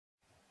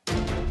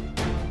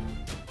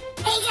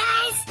Hey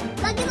guys,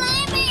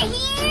 LuckyLionBear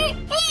here.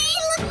 Hey,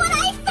 look what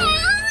I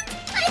found!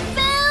 I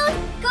found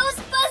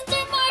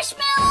Ghostbuster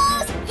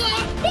marshmallows. Yeah,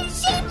 they're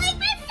shaped like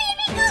my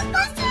favorite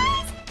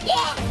Ghostbusters.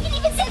 Yeah, it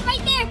even says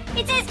right there.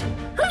 It says,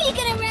 "Who are you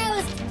gonna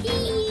roast?"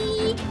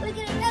 We're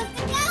gonna roast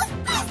the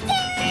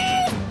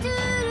Ghostbusters.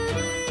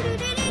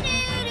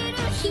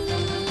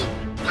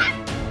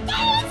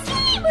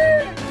 Slimer!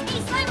 Hey,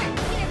 Slimer, I'm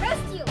gonna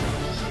roast you.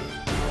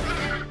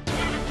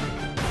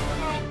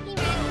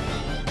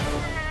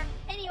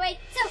 Anyway,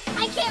 so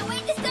I can't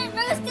wait to start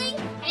roasting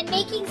and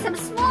making some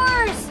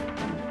s'mores.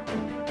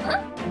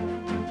 Huh?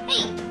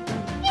 Hey,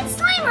 it's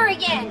Slimer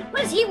again.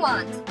 What does he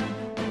want?